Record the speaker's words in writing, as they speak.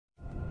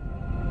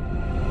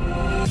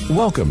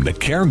Welcome to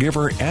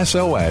Caregiver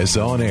SOS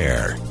On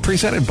Air,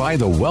 presented by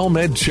the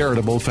WellMed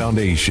Charitable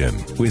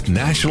Foundation, with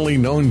nationally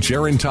known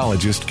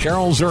gerontologist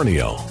Carol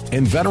Zernial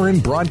and veteran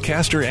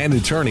broadcaster and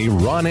attorney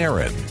Ron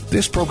Aaron.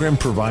 This program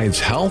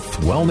provides health,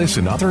 wellness,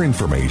 and other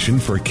information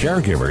for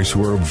caregivers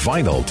who are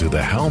vital to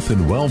the health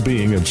and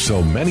well-being of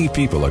so many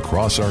people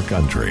across our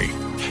country.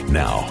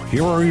 Now,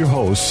 here are your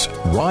hosts,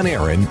 Ron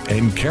Aaron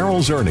and Carol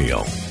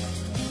Zernial.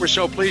 We're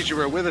so pleased you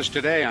were with us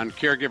today on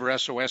Caregiver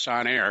SOS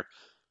On Air.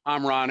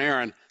 I'm Ron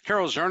Aaron.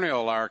 Carol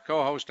Zernial, our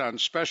co-host on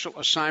special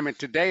assignment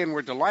today, and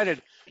we're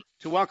delighted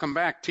to welcome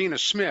back Tina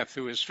Smith,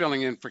 who is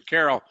filling in for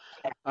Carol.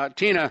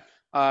 Tina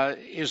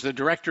is the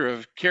Director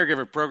of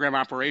Caregiver Program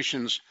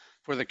Operations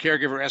for the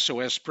Caregiver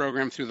SOS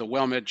program through the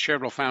WellMed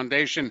Charitable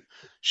Foundation.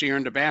 She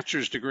earned a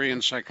bachelor's degree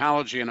in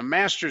psychology and a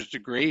master's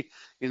degree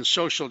in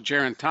social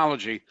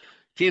gerontology.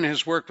 Tina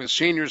has worked with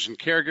seniors and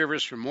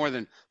caregivers for more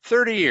than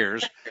 30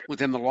 years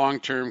within the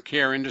long-term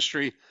care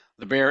industry,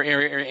 the Bay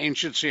Area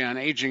Agency on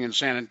Aging in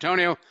San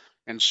Antonio,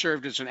 and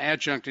served as an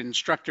adjunct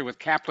instructor with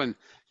Kaplan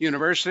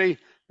University.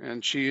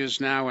 And she is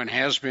now and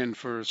has been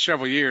for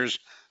several years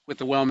with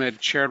the WellMed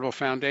Charitable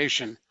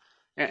Foundation.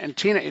 And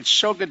Tina, it's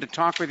so good to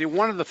talk with you.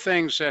 One of the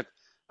things that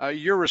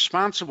you're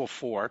responsible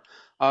for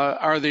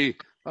are the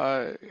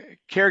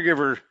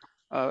caregiver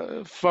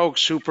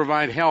folks who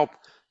provide help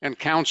and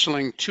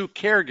counseling to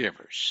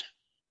caregivers.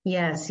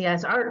 Yes.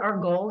 Our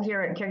goal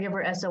here at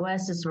Caregiver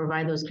SOS is to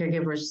provide those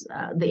caregivers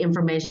the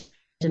information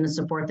and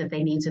support that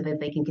they need so that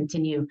they can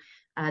continue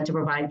to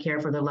provide care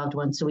for their loved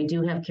ones. So we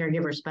do have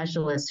caregiver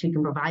specialists who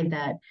can provide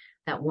that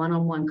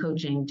one-on-one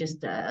coaching,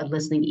 just a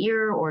listening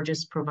ear, or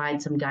just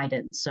provide some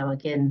guidance. So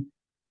again,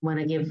 want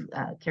to give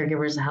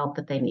caregivers the help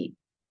that they need.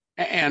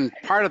 And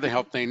part of the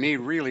help they need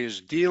really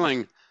is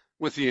dealing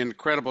with the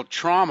incredible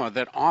trauma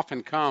that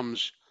often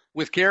comes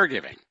with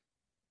caregiving.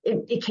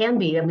 It can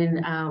be. I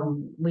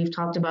mean, we've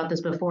talked about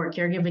this before.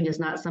 Caregiving is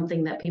not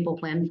something that people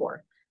plan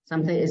for.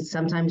 It's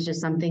sometimes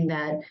just something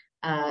that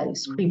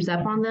creeps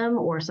up on them,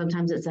 or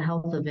sometimes it's a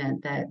health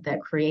event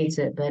that creates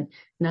it. But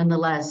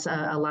nonetheless,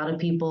 a lot of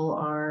people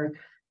are,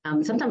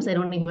 sometimes they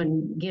don't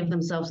even give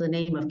themselves the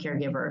name of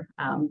caregiver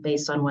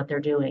based on what they're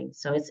doing.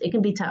 So it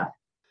can be tough.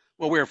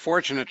 Well, we're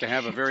fortunate to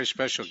have a very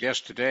special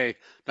guest today,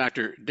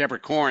 Dr. Deborah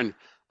Korn.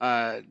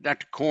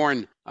 Dr.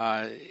 Korn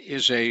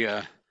has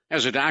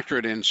a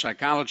doctorate in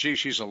psychology.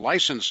 She's a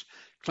licensed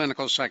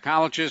clinical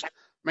psychologist,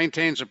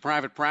 maintains a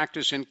private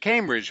practice in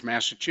Cambridge,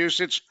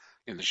 Massachusetts,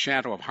 in the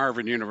shadow of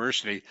Harvard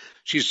University.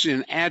 She's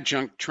an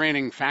adjunct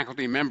training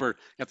faculty member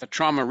at the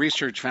Trauma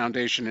Research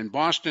Foundation in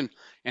Boston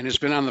and has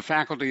been on the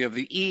faculty of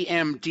the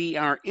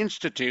EMDR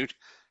Institute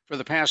for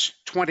the past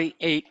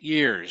 28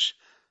 years.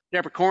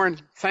 Deborah Korn,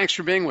 thanks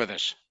for being with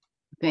us.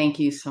 Thank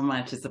you so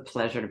much. It's a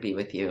pleasure to be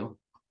with you.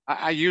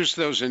 I use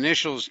those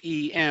initials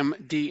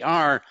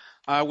EMDR,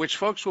 which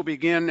folks will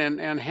begin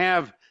and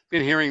have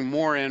been hearing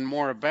more and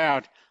more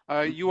about.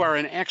 You are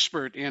an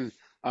expert in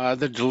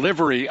the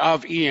delivery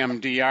of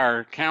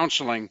EMDR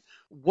counseling.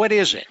 What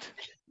is it?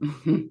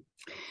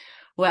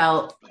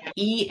 Well,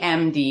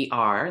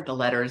 EMDR, the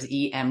letters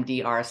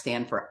EMDR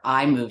stand for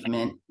eye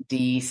movement,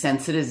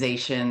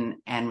 desensitization,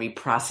 and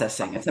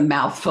reprocessing. It's a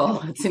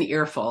mouthful. It's an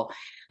earful.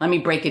 Let me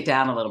break it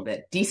down a little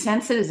bit.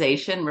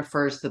 Desensitization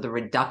refers to the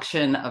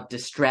reduction of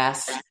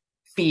distress,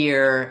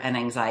 fear, and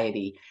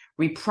anxiety.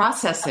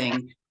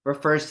 Reprocessing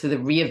refers to the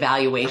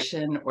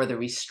reevaluation or the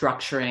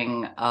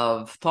restructuring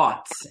of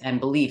thoughts and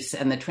beliefs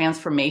and the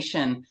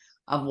transformation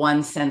of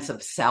one's sense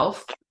of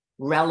self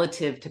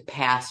relative to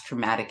past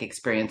traumatic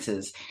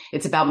experiences.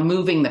 It's about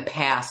moving the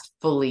past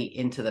fully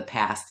into the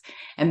past.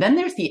 And then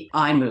there's the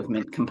eye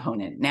movement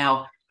component.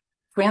 Now,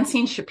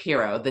 Francine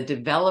Shapiro, the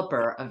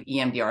developer of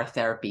EMDR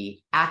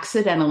therapy,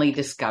 accidentally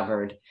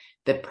discovered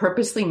that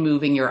purposely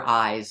moving your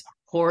eyes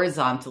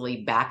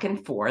horizontally back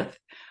and forth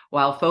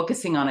while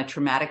focusing on a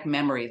traumatic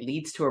memory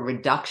leads to a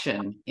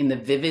reduction in the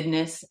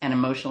vividness and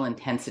emotional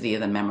intensity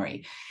of the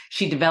memory.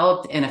 She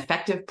developed an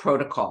effective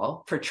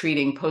protocol for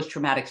treating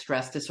post-traumatic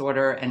stress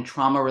disorder and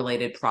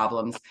trauma-related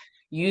problems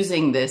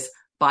using this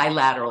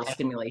bilateral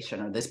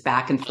stimulation, or this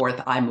back and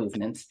forth eye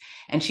movements.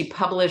 And she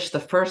published the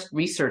first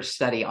research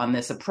study on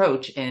this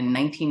approach in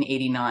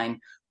 1989,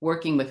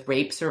 working with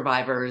rape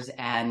survivors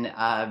and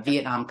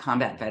Vietnam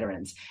combat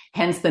veterans,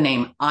 hence the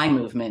name eye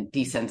movement,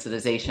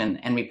 desensitization,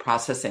 and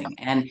reprocessing.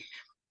 And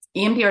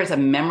EMDR is a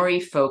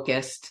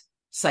memory-focused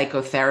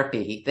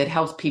psychotherapy that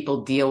helps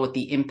people deal with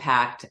the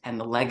impact and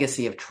the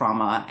legacy of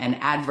trauma and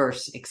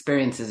adverse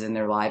experiences in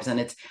their lives. And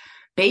it's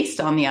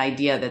based on the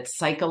idea that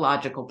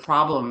psychological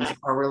problems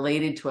are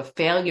related to a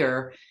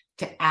failure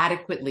to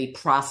adequately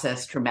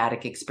process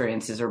traumatic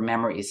experiences or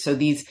memories. So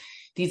these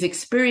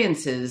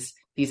experiences,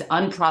 these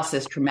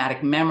unprocessed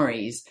traumatic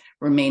memories,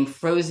 remain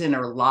frozen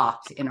or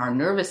locked in our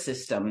nervous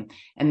system,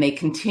 and they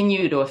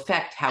continue to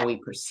affect how we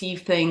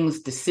perceive things,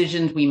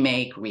 decisions we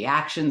make,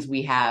 reactions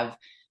we have,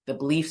 the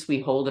beliefs we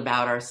hold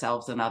about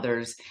ourselves and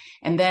others.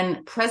 And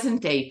then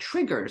present day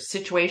triggers,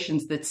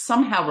 situations that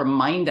somehow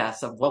remind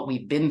us of what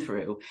we've been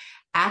through,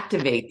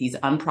 activate these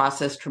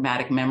unprocessed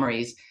traumatic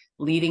memories,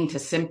 leading to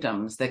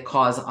symptoms that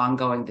cause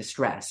ongoing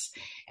distress.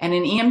 And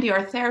in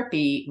EMDR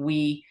therapy,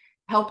 we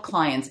help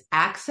clients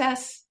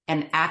access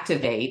and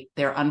activate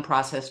their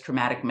unprocessed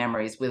traumatic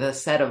memories with a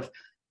set of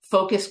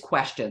focused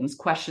questions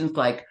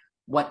like,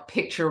 what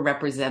picture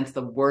represents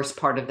the worst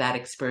part of that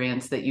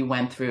experience that you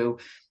went through?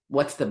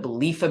 What's the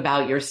belief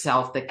about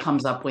yourself that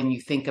comes up when you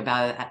think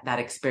about that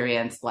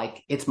experience?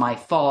 Like, it's my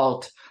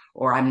fault,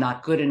 or I'm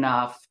not good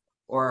enough,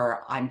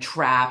 or I'm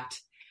trapped.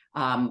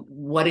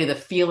 What are the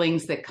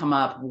feelings that come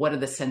up? What are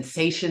the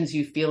sensations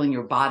you feel in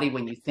your body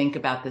when you think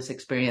about this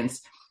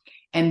experience?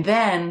 And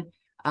then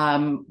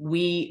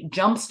we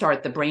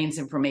jumpstart the brain's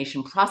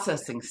information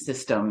processing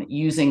system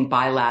using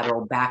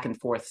bilateral back and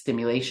forth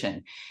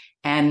stimulation.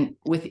 And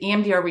with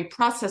EMDR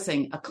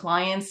reprocessing, a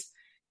client's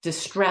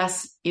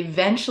distress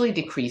eventually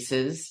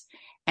decreases,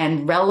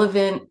 and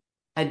relevant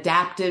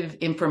adaptive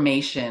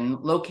information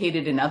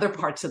located in other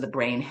parts of the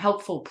brain,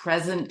 helpful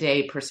present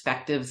day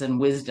perspectives and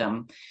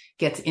wisdom,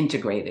 gets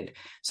integrated.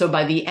 So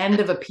by the end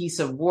of a piece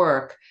of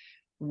work,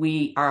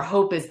 our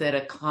hope is that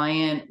a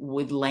client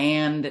would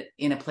land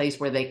in a place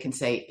where they can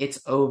say, it's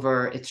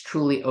over, it's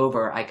truly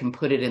over. I can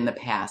put it in the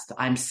past.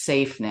 I'm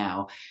safe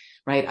now,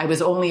 right? I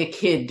was only a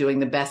kid doing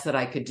the best that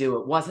I could do.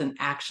 It wasn't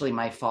actually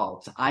my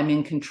fault. I'm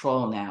in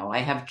control now. I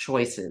have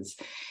choices.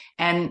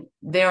 And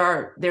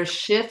there's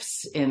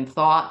shifts in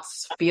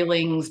thoughts,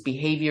 feelings,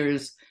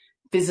 behaviors,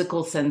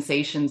 physical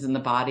sensations in the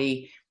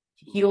body.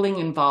 Healing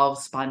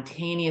involves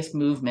spontaneous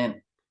movement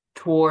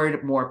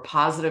toward more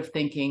positive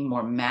thinking,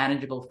 more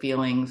manageable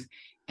feelings,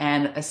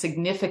 and a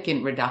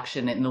significant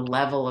reduction in the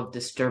level of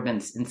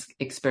disturbance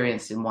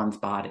experienced in one's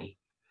body.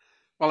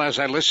 Well, as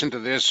I listen to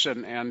this,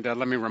 and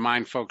let me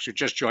remind folks who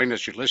just joined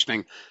us, you're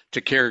listening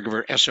to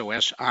Caregiver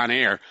SOS on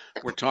Air.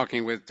 We're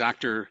talking with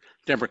Dr.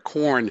 Deborah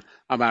Korn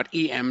about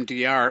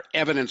EMDR,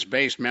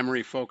 evidence-based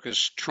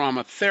memory-focused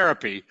trauma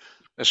therapy,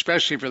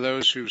 especially for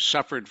those who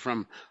suffered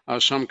from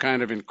some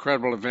kind of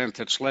incredible event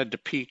that's led to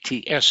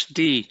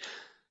PTSD.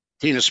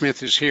 Tina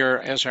Smith is here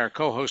as our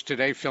co-host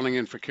today, filling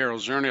in for Carol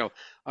Zernial.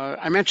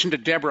 I mentioned to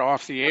Deborah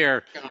off the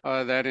air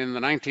that in the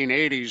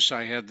 1980s,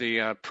 I had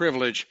the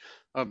privilege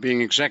of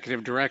being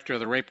executive director of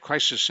the Rape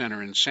Crisis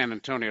Center in San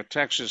Antonio,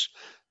 Texas.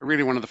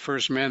 Really one of the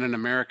first men in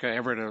America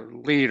ever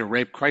to lead a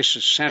rape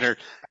crisis center.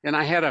 And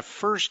I had a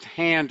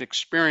firsthand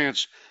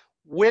experience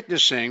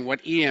witnessing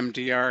what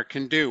EMDR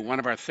can do. One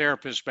of our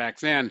therapists back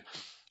then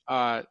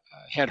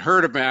had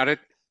heard about it.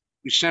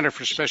 We sent her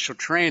for special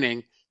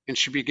training, and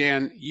she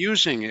began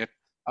using it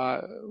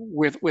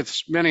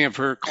with many of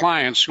her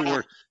clients who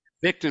were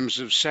victims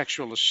of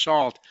sexual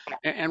assault.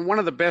 And one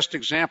of the best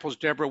examples,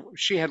 Deborah,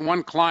 she had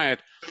one client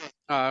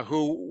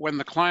who, when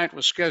the client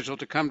was scheduled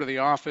to come to the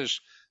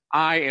office,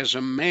 I, as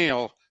a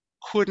male,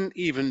 couldn't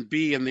even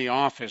be in the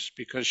office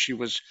because she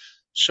was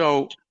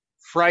so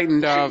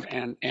frightened of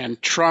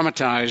and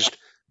traumatized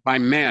by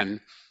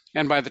men.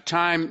 And by the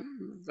time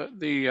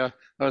the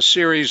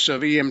series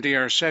of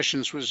EMDR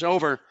sessions was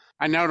over,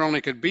 I not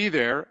only could be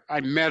there,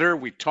 I met her,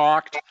 we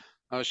talked.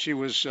 She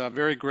was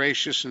very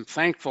gracious and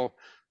thankful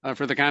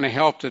for the kind of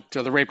help that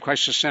the Rape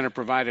Crisis Center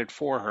provided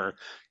for her.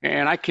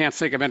 And I can't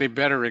think of any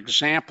better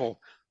example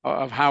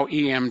of how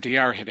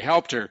EMDR had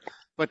helped her.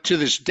 But to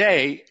this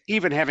day,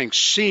 even having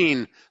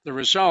seen the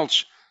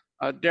results,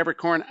 Deborah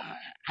Korn,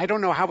 I don't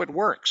know how it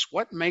works.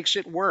 What makes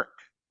it work?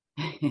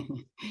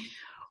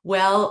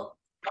 Well,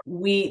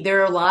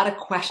 there are a lot of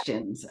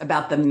questions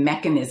about the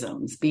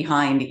mechanisms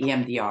behind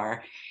EMDR.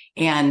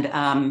 And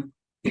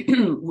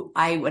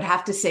I would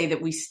have to say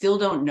that we still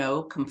don't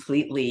know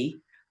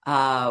completely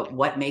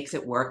what makes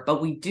it work,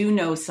 but we do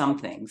know some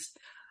things.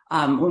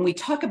 When we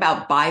talk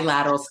about the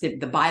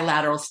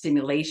bilateral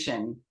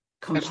stimulation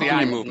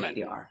component of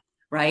EMDR,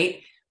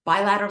 right?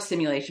 Bilateral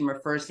stimulation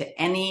refers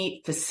to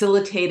any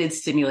facilitated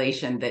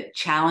stimulation that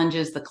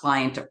challenges the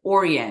client to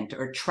orient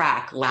or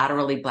track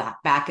laterally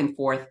back and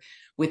forth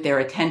with their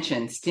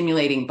attention,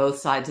 stimulating both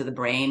sides of the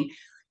brain.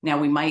 Now,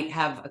 we might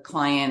have a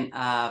client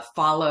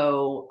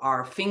follow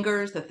our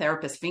fingers, the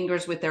therapist's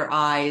fingers, with their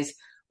eyes.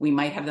 We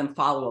might have them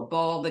follow a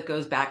ball that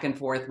goes back and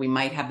forth. We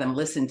might have them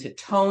listen to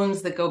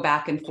tones that go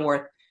back and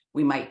forth.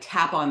 We might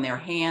tap on their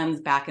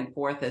hands back and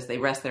forth as they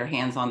rest their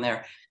hands on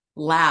their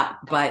lap.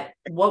 But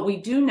what we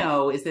do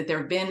know is that there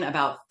have been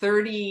about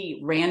 30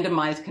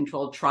 randomized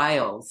controlled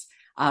trials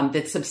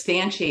that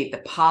substantiate the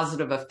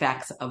positive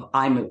effects of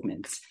eye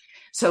movements.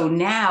 So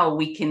now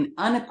we can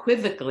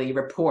unequivocally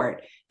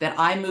report that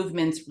eye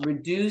movements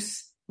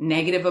reduce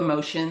negative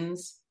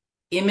emotions,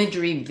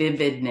 imagery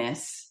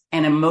vividness,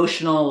 and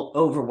emotional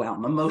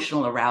overwhelm,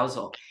 emotional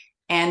arousal.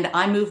 And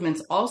eye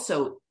movements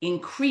also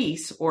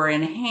increase or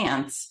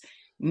enhance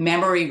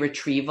memory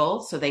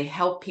retrieval. So they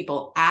help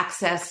people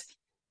access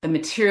the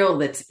material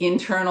that's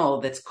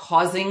internal, that's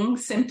causing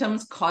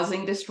symptoms,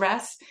 causing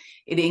distress.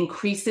 It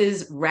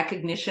increases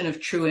recognition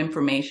of true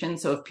information.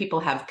 So if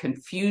people have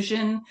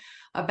confusion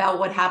about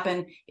what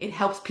happened, it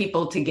helps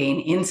people to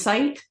gain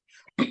insight.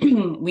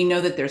 We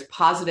know that there's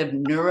positive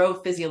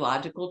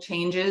neurophysiological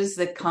changes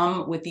that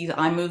come with these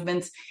eye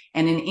movements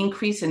and an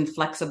increase in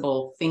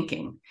flexible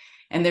thinking.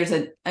 And there's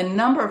a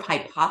number of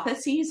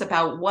hypotheses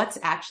about what's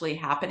actually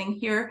happening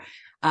here.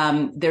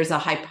 There's a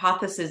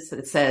hypothesis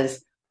that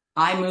says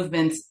eye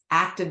movements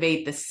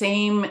activate the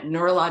same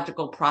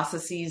neurological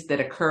processes that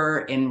occur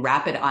in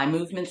rapid eye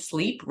movement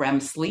sleep, REM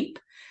sleep,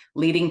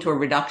 leading to a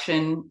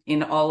reduction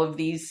in all of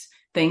these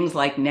things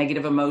like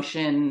negative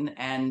emotion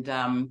and,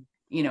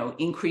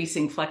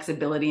 increasing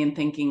flexibility in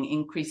thinking,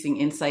 increasing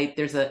insight.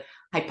 There's a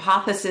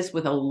hypothesis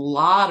with a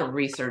lot of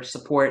research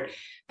support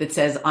that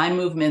says eye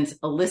movements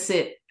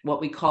elicit what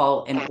we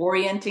call an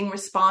orienting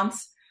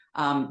response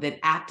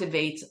that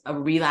activates a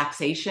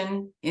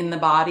relaxation in the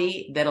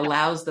body that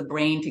allows the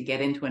brain to get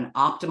into an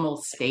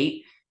optimal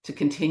state to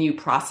continue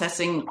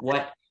processing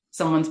what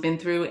someone's been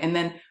through. And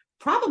then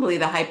probably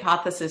the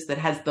hypothesis that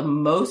has the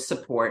most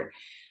support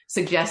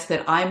suggests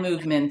that eye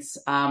movements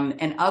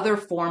and other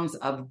forms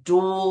of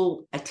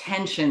dual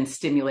attention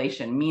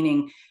stimulation,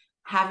 meaning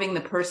having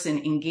the person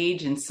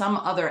engage in some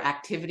other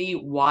activity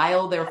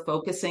while they're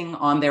focusing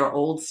on their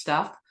old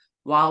stuff,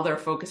 while they're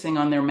focusing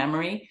on their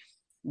memory,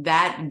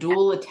 that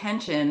dual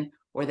attention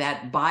or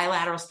that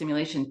bilateral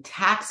stimulation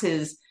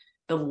taxes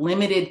the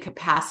limited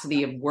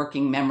capacity of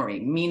working memory,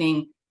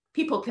 meaning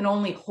people can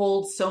only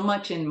hold so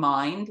much in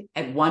mind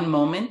at one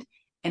moment.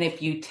 And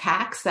if you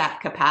tax that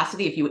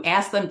capacity, if you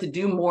ask them to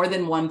do more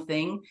than one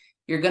thing,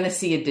 you're going to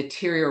see a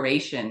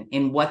deterioration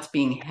in what's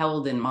being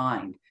held in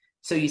mind.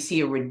 So you see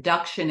a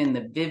reduction in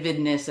the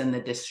vividness and the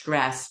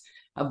distress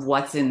of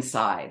what's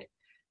inside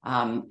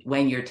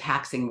when you're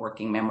taxing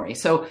working memory.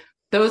 So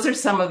those are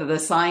some of the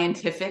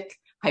scientific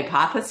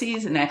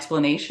hypotheses and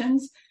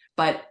explanations.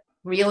 But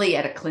really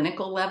at a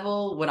clinical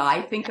level, what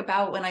I think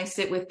about when I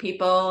sit with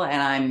people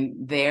and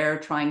I'm there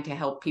trying to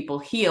help people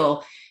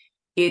heal,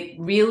 it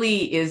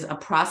really is a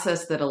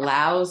process that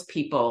allows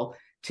people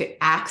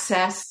to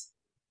access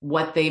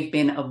what they've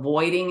been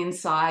avoiding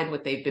inside,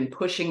 what they've been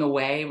pushing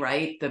away,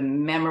 right? The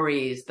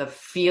memories, the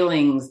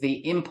feelings,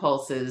 the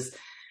impulses,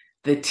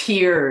 the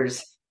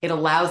tears. It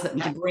allows them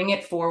to bring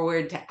it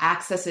forward, to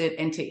access it,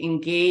 and to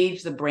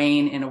engage the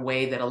brain in a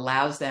way that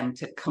allows them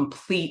to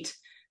complete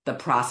the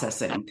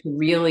processing, to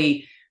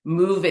really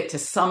move it to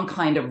some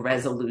kind of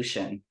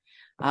resolution.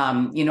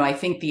 I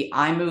think the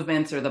eye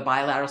movements or the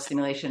bilateral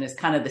stimulation is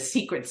kind of the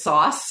secret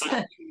sauce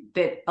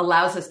that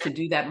allows us to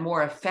do that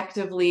more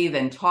effectively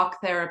than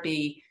talk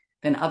therapy,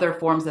 than other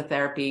forms of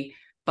therapy.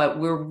 But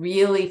we're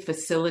really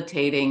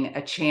facilitating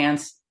a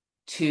chance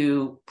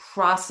to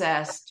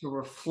process, to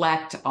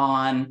reflect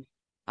on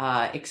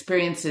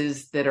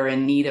experiences that are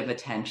in need of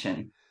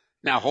attention.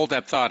 Now, hold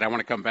that thought. I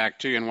want to come back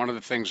to you. And one of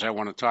the things I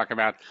want to talk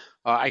about,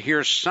 I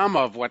hear some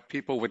of what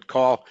people would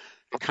call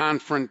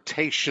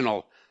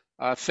confrontational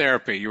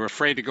therapy. You're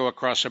afraid to go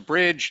across a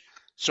bridge,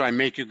 so I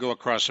make you go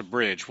across a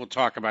bridge. We'll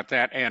talk about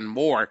that and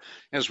more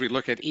as we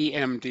look at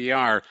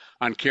EMDR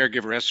on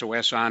Caregiver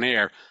SOS On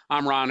Air.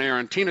 I'm Ron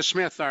Aaron. Tina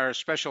Smith, our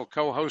special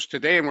co-host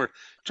today, and we're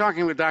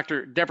talking with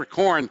Dr. Deborah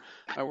Korn.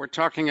 We're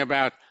talking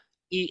about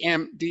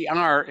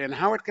EMDR and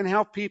how it can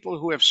help people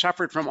who have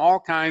suffered from all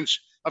kinds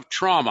of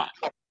trauma.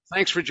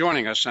 Thanks for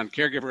joining us on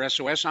Caregiver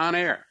SOS On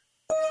Air.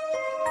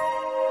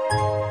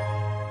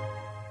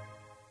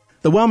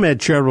 The WellMed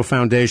Charitable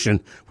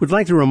Foundation would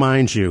like to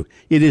remind you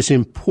it is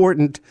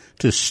important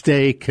to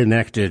stay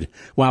connected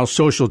while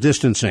social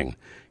distancing.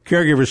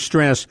 Caregiver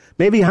stress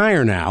may be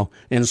higher now,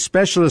 and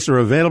specialists are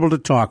available to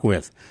talk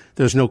with.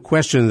 There's no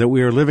question that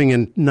we are living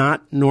in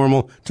not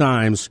normal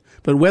times,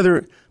 but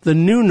whether the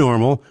new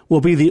normal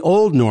will be the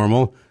old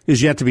normal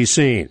is yet to be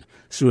seen.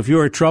 So if you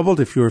are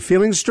troubled, if you are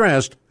feeling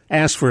stressed,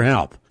 ask for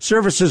help.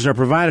 Services are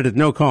provided at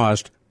no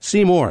cost.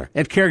 See more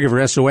at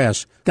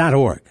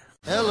caregiversos.org.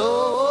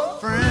 Hello,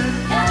 friend.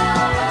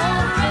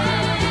 Hello,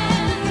 friend.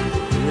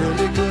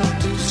 Really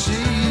good to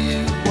see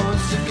you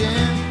once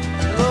again.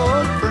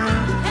 Hello,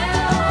 friend.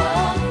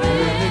 Hello,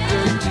 friend. Really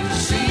good to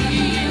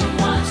see you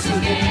once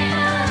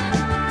again.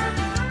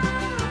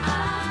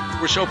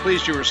 We're so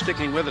pleased you were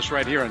sticking with us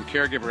right here on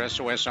Caregiver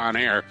SOS On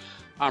Air.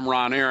 I'm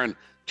Ron Aaron.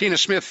 Tina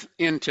Smith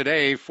in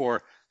today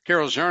for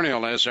Carol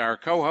Zernial as our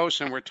co-host,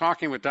 and we're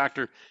talking with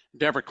Dr.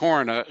 Deborah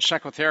Korn, a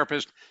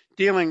psychotherapist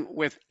dealing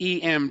with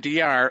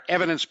EMDR,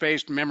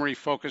 evidence-based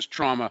memory-focused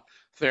trauma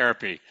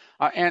therapy.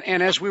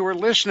 And as we were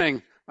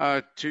listening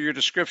to your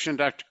description,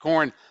 Dr.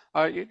 Korn,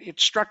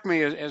 it struck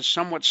me as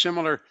somewhat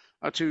similar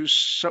to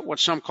what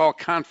some call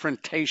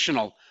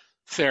confrontational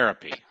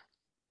therapy.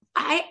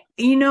 I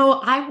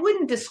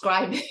wouldn't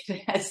describe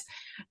it as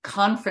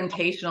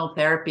confrontational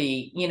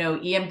therapy.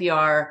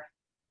 EMDR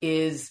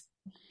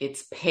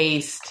it's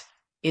paced,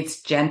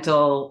 it's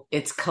gentle,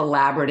 it's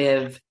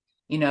collaborative.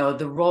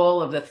 The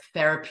role of the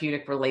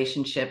therapeutic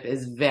relationship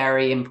is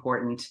very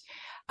important.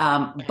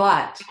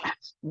 But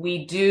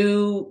we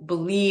do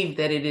believe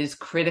that it is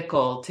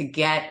critical to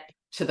get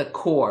to the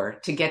core,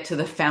 to get to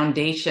the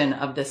foundation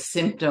of the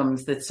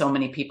symptoms that so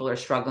many people are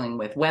struggling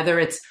with, whether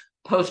it's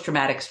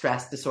post-traumatic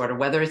stress disorder,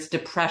 whether it's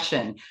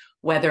depression,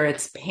 whether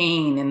it's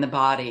pain in the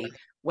body,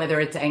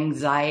 whether it's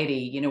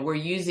anxiety. We're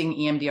using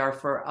EMDR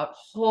for a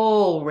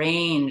whole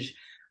range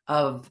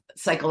of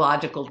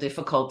psychological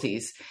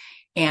difficulties.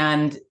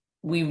 And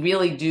we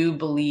really do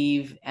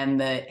believe, and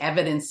the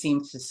evidence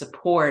seems to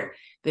support,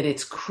 that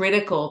it's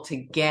critical to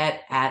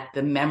get at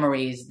the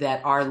memories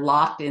that are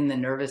locked in the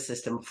nervous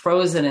system,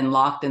 frozen and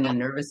locked in the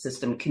nervous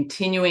system,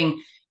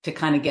 continuing to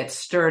kind of get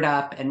stirred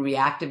up and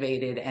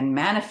reactivated and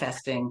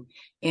manifesting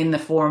in the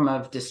form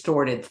of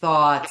distorted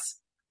thoughts,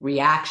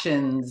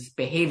 reactions,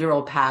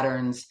 behavioral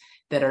patterns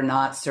that are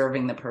not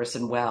serving the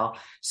person well.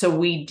 So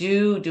we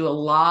do a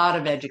lot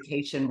of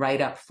education right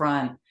up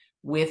front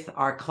with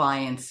our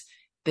clients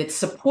that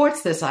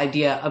supports this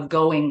idea of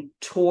going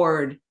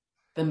toward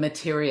the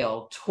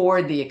material,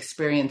 toward the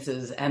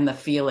experiences and the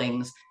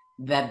feelings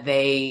that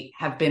they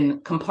have been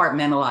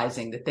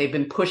compartmentalizing, that they've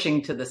been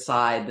pushing to the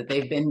side, that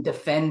they've been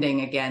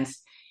defending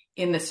against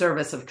in the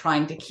service of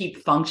trying to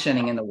keep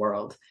functioning in the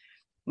world.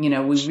 We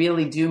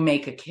really do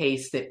make a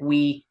case that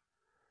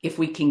if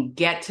we can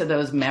get to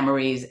those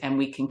memories and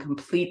we can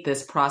complete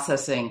this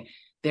processing,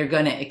 they're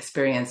going to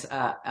experience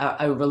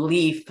a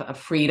relief, a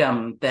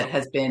freedom that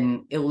has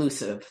been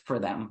elusive for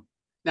them.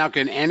 Now,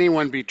 can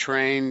anyone be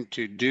trained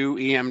to do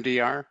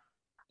EMDR?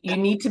 You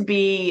need to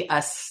be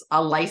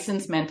a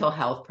licensed mental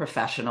health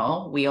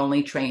professional. We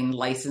only train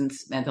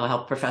licensed mental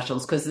health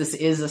professionals because this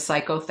is a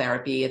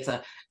psychotherapy. It's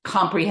a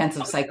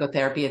comprehensive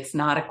psychotherapy. It's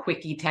not a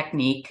quickie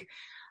technique.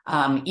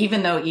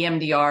 Even though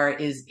EMDR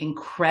is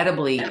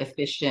incredibly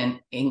efficient,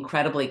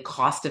 incredibly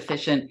cost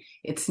efficient,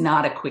 it's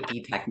not a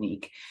quickie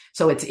technique.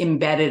 So it's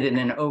embedded in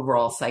an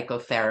overall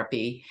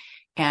psychotherapy.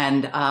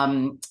 And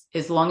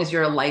as long as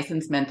you're a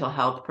licensed mental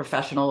health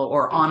professional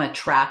or on a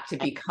track to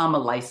become a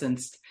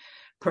licensed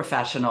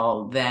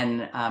professional,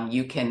 then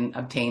you can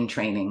obtain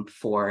training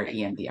for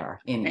EMDR.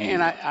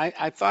 And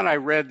I thought I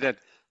read that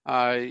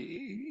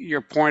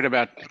your point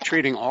about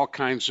treating all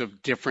kinds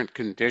of different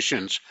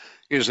conditions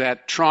is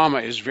that trauma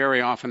is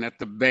very often at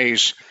the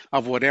base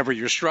of whatever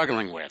you're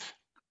struggling with.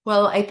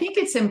 Well, I think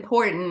it's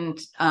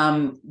important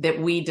that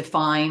we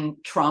define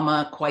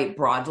trauma quite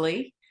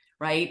broadly,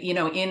 right?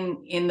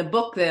 In the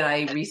book that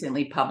I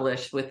recently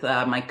published with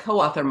my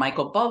co-author,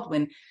 Michael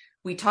Baldwin,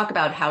 we talk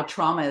about how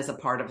trauma is a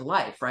part of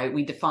life, right?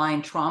 We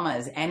define trauma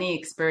as any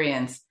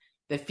experience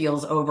that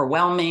feels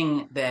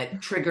overwhelming,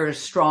 that triggers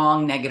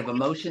strong negative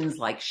emotions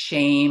like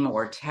shame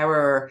or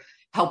terror,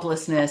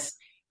 helplessness,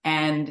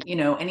 and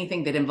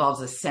anything that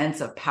involves a sense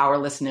of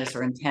powerlessness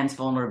or intense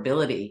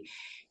vulnerability.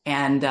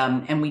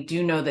 And we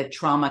do know that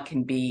trauma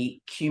can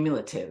be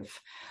cumulative.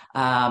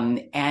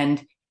 When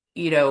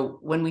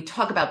we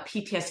talk about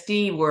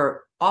PTSD, we're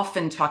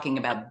often talking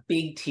about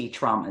big T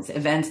traumas,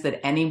 events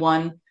that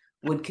anyone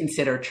would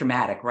consider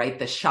traumatic, right?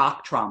 The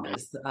shock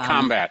traumas.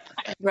 Combat.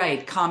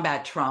 Right.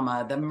 Combat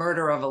trauma, the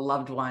murder of a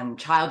loved one,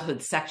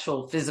 childhood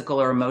sexual,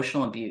 physical, or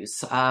emotional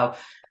abuse,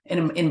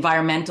 an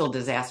environmental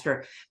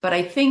disaster. But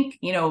I think,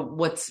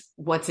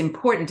 what's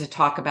important to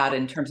talk about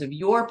in terms of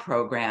your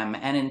program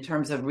and in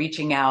terms of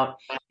reaching out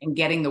and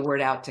getting the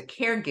word out to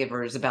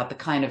caregivers about the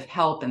kind of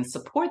help and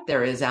support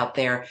there is out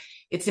there,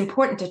 it's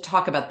important to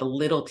talk about the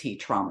little T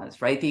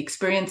traumas, right? The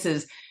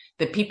experiences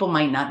that people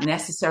might not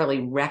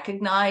necessarily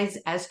recognize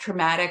as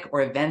traumatic,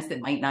 or events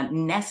that might not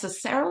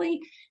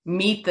necessarily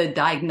meet the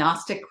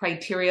diagnostic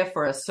criteria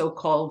for a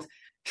so-called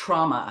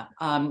trauma,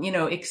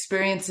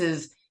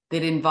 experiences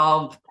that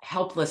involve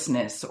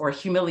helplessness or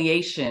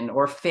humiliation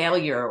or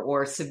failure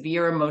or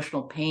severe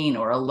emotional pain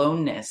or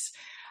aloneness.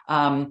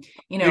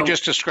 You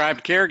just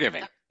described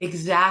caregiving.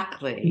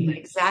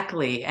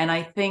 Exactly. And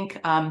I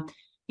think,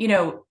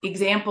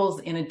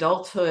 examples in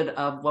adulthood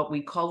of what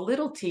we call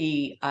little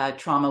T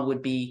trauma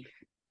would be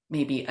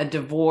maybe a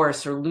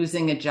divorce or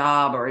losing a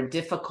job or a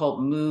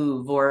difficult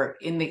move, or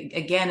in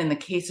the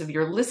case of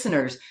your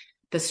listeners,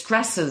 the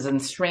stresses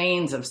and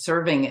strains of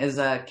serving as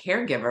a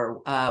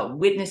caregiver,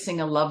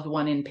 witnessing a loved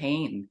one in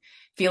pain,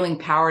 feeling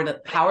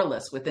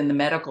powerless within the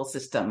medical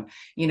system,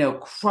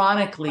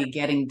 chronically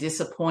getting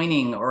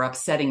disappointing or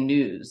upsetting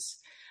news.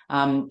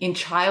 In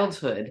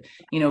childhood,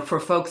 for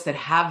folks that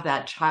have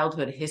that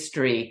childhood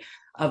history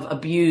of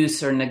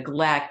abuse or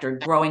neglect or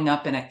growing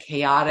up in a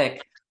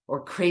chaotic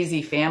or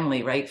crazy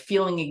family, right?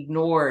 Feeling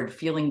ignored,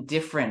 feeling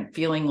different,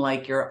 feeling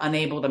like you're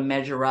unable to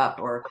measure up,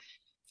 or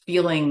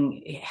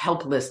feeling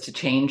helpless to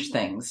change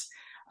things.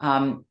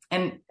 And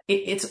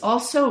it's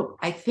also,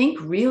 I think,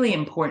 really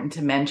important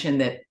to mention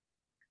that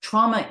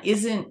trauma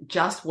isn't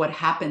just what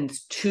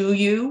happens to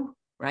you,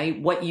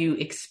 right? What you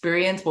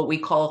experience, what we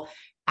call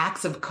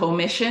acts of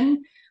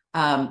commission,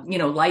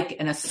 like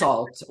an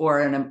assault or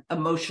an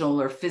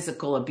emotional or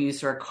physical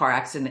abuse or a car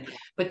accident.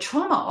 But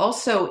trauma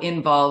also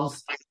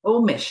involves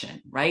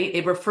omission, right?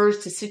 It refers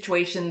to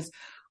situations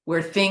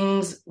where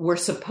things were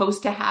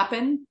supposed to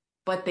happen,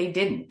 but they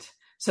didn't.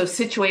 So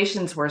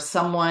situations where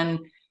someone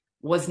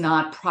was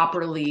not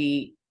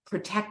properly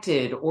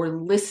protected or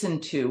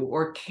listened to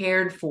or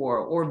cared for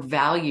or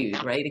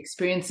valued, right?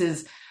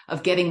 Experiences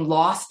of getting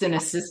lost in a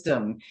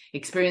system,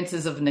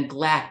 experiences of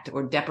neglect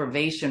or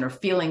deprivation or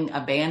feeling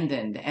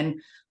abandoned.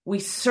 And we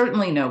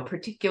certainly know,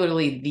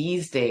 particularly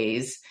these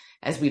days,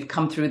 as we've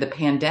come through the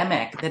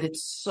pandemic, that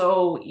it's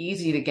so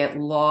easy to get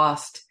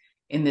lost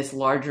in this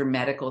larger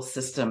medical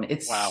system.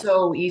 It's Wow.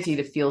 so easy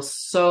to feel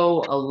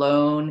so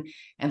alone,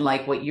 and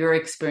like what you're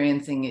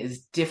experiencing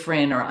is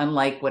different or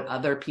unlike what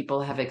other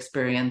people have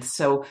experienced.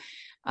 So,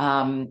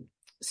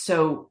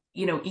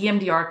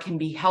 EMDR can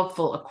be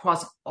helpful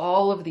across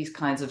all of these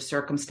kinds of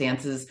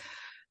circumstances,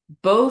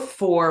 both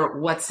for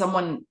what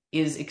someone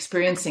is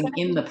experiencing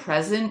in the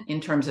present in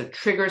terms of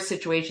trigger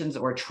situations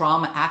or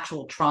trauma,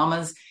 actual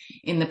traumas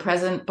in the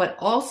present, but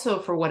also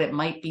for what it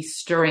might be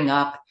stirring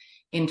up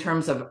in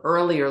terms of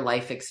earlier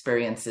life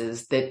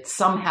experiences that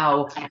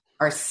somehow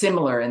are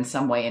similar in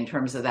some way in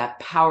terms of that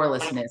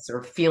powerlessness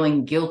or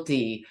feeling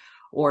guilty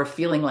or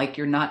feeling like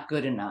you're not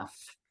good enough.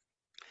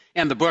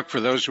 And the book,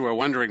 for those who are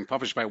wondering,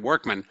 published by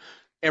Workman,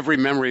 Every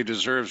Memory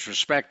Deserves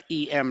Respect,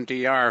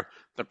 EMDR,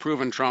 the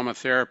proven trauma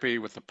therapy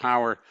with the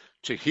power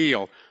to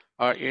heal.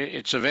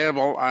 It's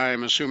available,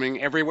 I'm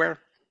assuming, everywhere?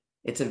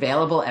 It's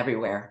available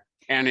everywhere.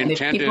 And if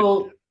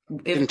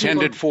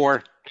intended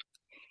for?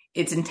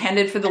 It's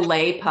intended for the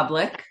lay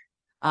public.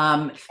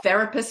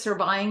 Therapists are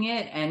buying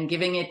it and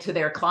giving it to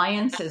their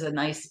clients as a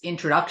nice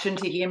introduction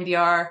to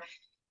EMDR.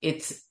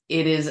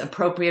 It is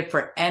appropriate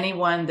for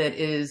anyone that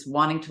is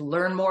wanting to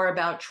learn more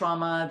about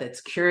trauma,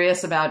 that's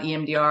curious about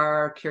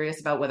EMDR,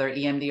 curious about whether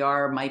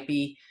EMDR might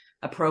be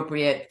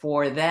appropriate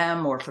for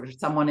them or for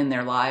someone in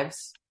their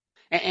lives.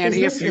 And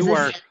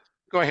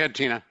go ahead,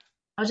 Tina.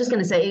 I was just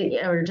going to say,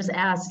 or just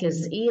ask,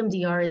 is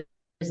EMDR,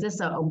 is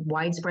this a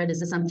widespread? Is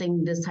this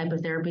type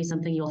of therapy,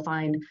 something you'll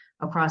find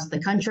across the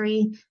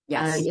country?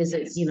 Yes. Is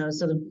it,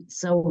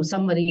 so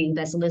somebody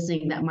that's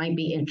listening that might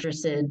be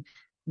interested,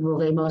 will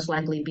they most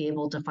likely be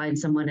able to find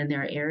someone in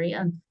their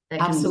area?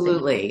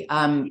 Absolutely.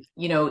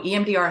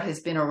 EMDR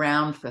has been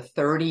around for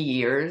 30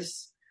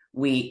 years.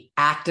 We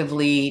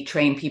actively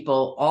train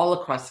people all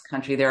across the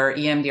country. There are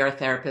EMDR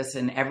therapists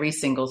in every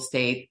single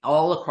state,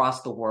 all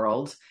across the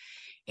world.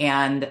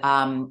 And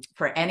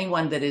for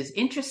anyone that is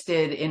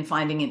interested in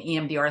finding an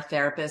EMDR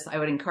therapist, I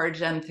would encourage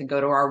them to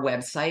go to our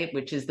website,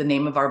 which is the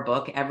name of our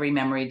book,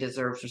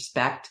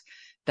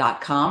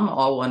 everymemorydeservesrespect.com,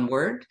 all one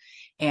word.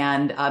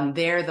 And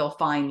there they'll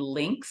find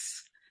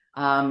links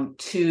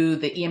to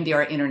the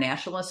EMDR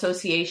International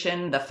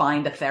Association, the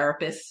Find a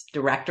Therapist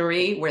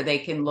directory, where they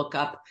can look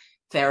up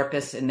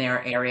therapists in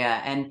their area.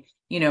 And,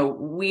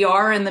 we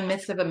are in the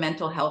midst of a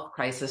mental health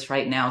crisis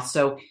right now.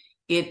 So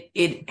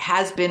it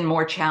has been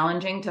more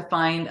challenging to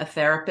find a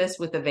therapist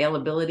with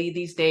availability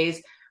these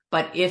days.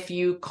 But if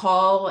you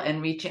call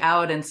and reach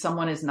out and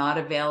someone is not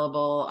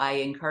available, I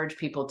encourage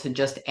people to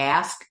just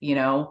ask,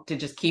 to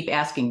just keep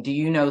asking, do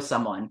you know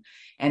someone?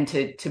 And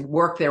to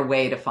work their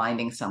way to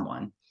finding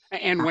someone.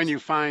 And when you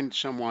find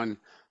someone,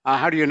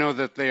 how do you know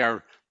that they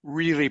are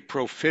really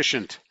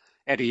proficient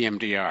at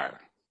EMDR?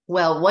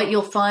 Well, what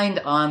you'll find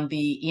on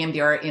the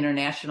EMDR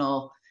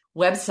International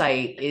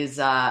website is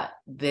that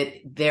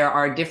there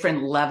are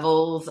different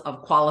levels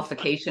of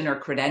qualification or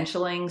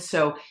credentialing.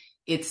 So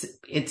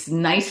it's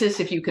nicest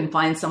if you can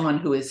find someone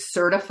who is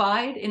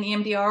certified in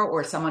EMDR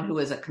or someone who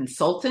is a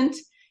consultant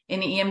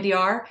in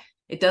EMDR.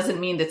 It doesn't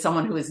mean that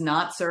someone who is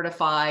not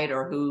certified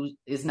or who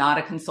is not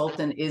a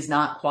consultant is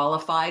not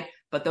qualified,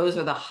 but those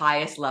are the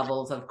highest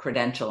levels of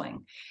credentialing.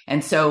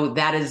 And so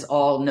that is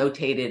all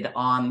notated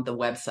on the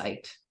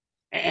website.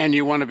 And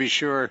you want to be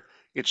sure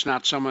it's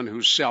not someone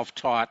who's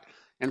self-taught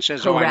and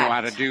says, Correct. Oh, I know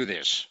how to do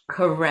this.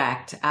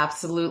 Correct.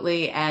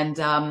 Absolutely. And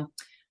the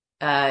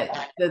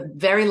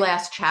very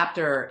last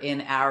chapter in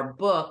our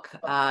book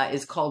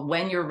is called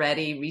When You're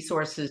Ready,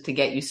 Resources to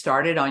Get You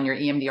Started on Your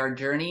EMDR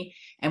Journey.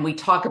 And we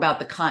talk about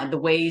the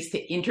ways to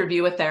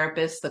interview a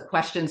therapist, the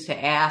questions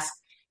to ask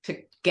to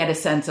get a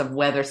sense of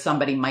whether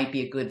somebody might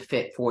be a good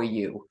fit for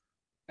you.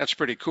 That's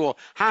pretty cool.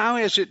 How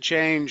has it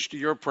changed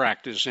your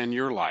practice and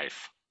your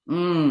life?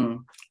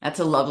 That's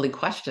a lovely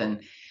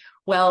question.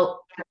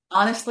 Well,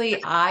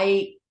 honestly,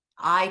 I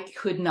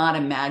could not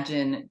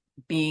imagine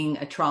being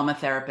a trauma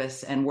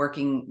therapist and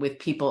working with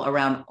people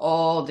around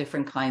all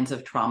different kinds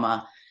of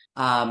trauma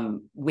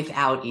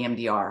without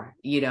EMDR.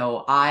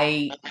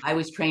 I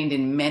was trained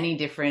in many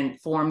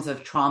different forms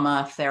of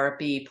trauma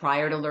therapy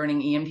prior to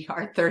learning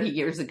EMDR 30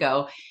 years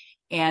ago.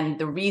 And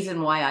the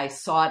reason why I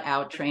sought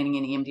out training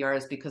in EMDR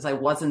is because I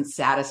wasn't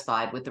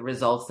satisfied with the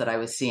results that I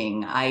was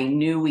seeing. I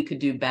knew we could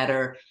do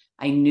better.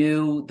 I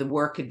knew the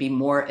work could be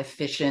more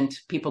efficient.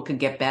 People could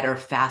get better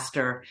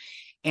faster.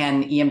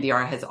 And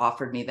EMDR has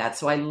offered me that.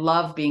 So I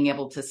love being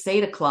able to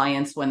say to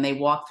clients when they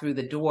walk through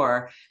the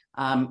door,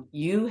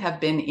 you have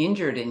been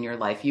injured in your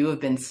life. You have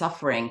been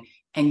suffering,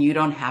 and you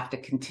don't have to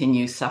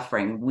continue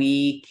suffering.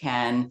 We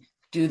can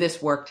do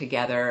this work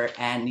together,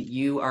 and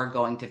you are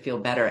going to feel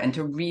better, and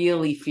to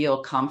really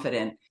feel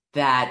confident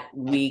that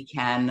we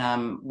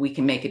can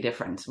make a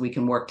difference. We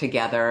can work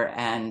together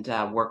and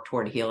work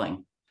toward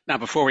healing. Now,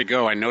 before we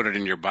go, I noted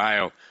in your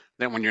bio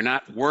that when you're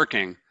not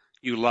working,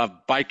 you love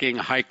biking,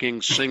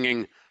 hiking,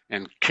 singing,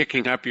 and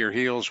kicking up your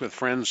heels with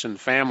friends and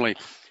family.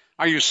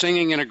 Are you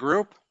singing in a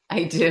group?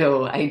 I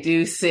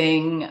do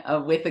sing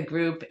with a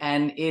group,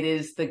 and it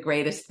is the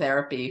greatest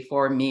therapy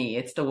for me.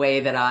 It's the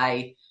way that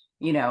I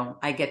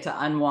I get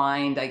to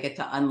unwind, I get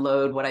to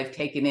unload what I've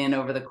taken in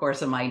over the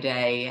course of my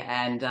day.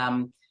 And,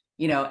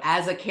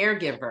 as a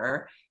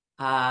caregiver,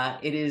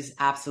 it is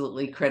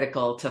absolutely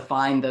critical to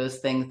find those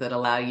things that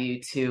allow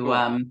you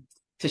to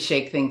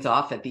shake things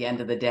off at the end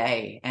of the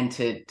day and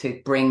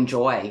to bring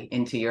joy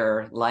into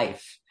your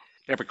life.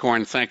 Deborah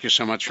Corn, thank you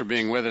so much for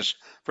being with us.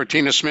 For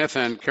Tina Smith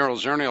and Carol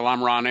Zernial,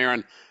 I'm Ron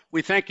Aaron.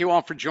 We thank you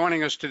all for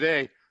joining us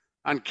today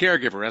on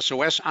Caregiver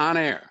SOS On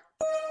Air.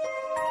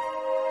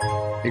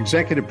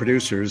 Executive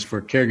producers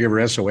for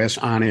Caregiver SOS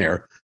On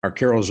Air are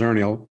Carol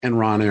Zernial and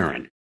Ron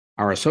Aaron.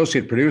 Our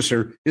associate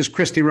producer is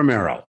Christy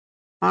Romero.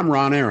 I'm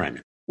Ron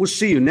Aaron. We'll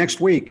see you next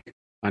week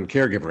on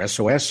Caregiver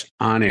SOS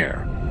On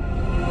Air.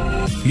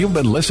 You've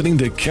been listening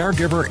to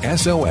Caregiver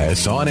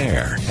SOS On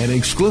Air, an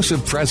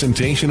exclusive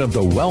presentation of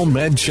the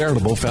WellMed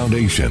Charitable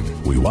Foundation.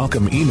 We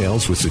welcome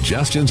emails with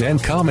suggestions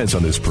and comments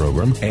on this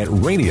program at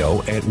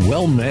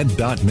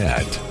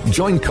radio@wellmed.net.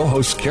 Join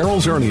co-hosts Carol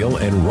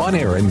Zernial and Ron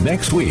Aaron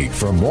next week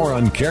for more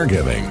on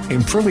caregiving,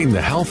 improving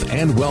the health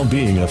and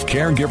well-being of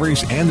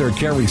caregivers and their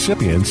care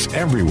recipients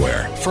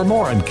everywhere. For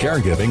more on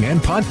caregiving and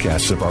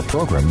podcasts of our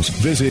programs,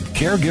 visit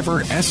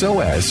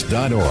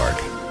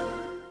caregiversos.org.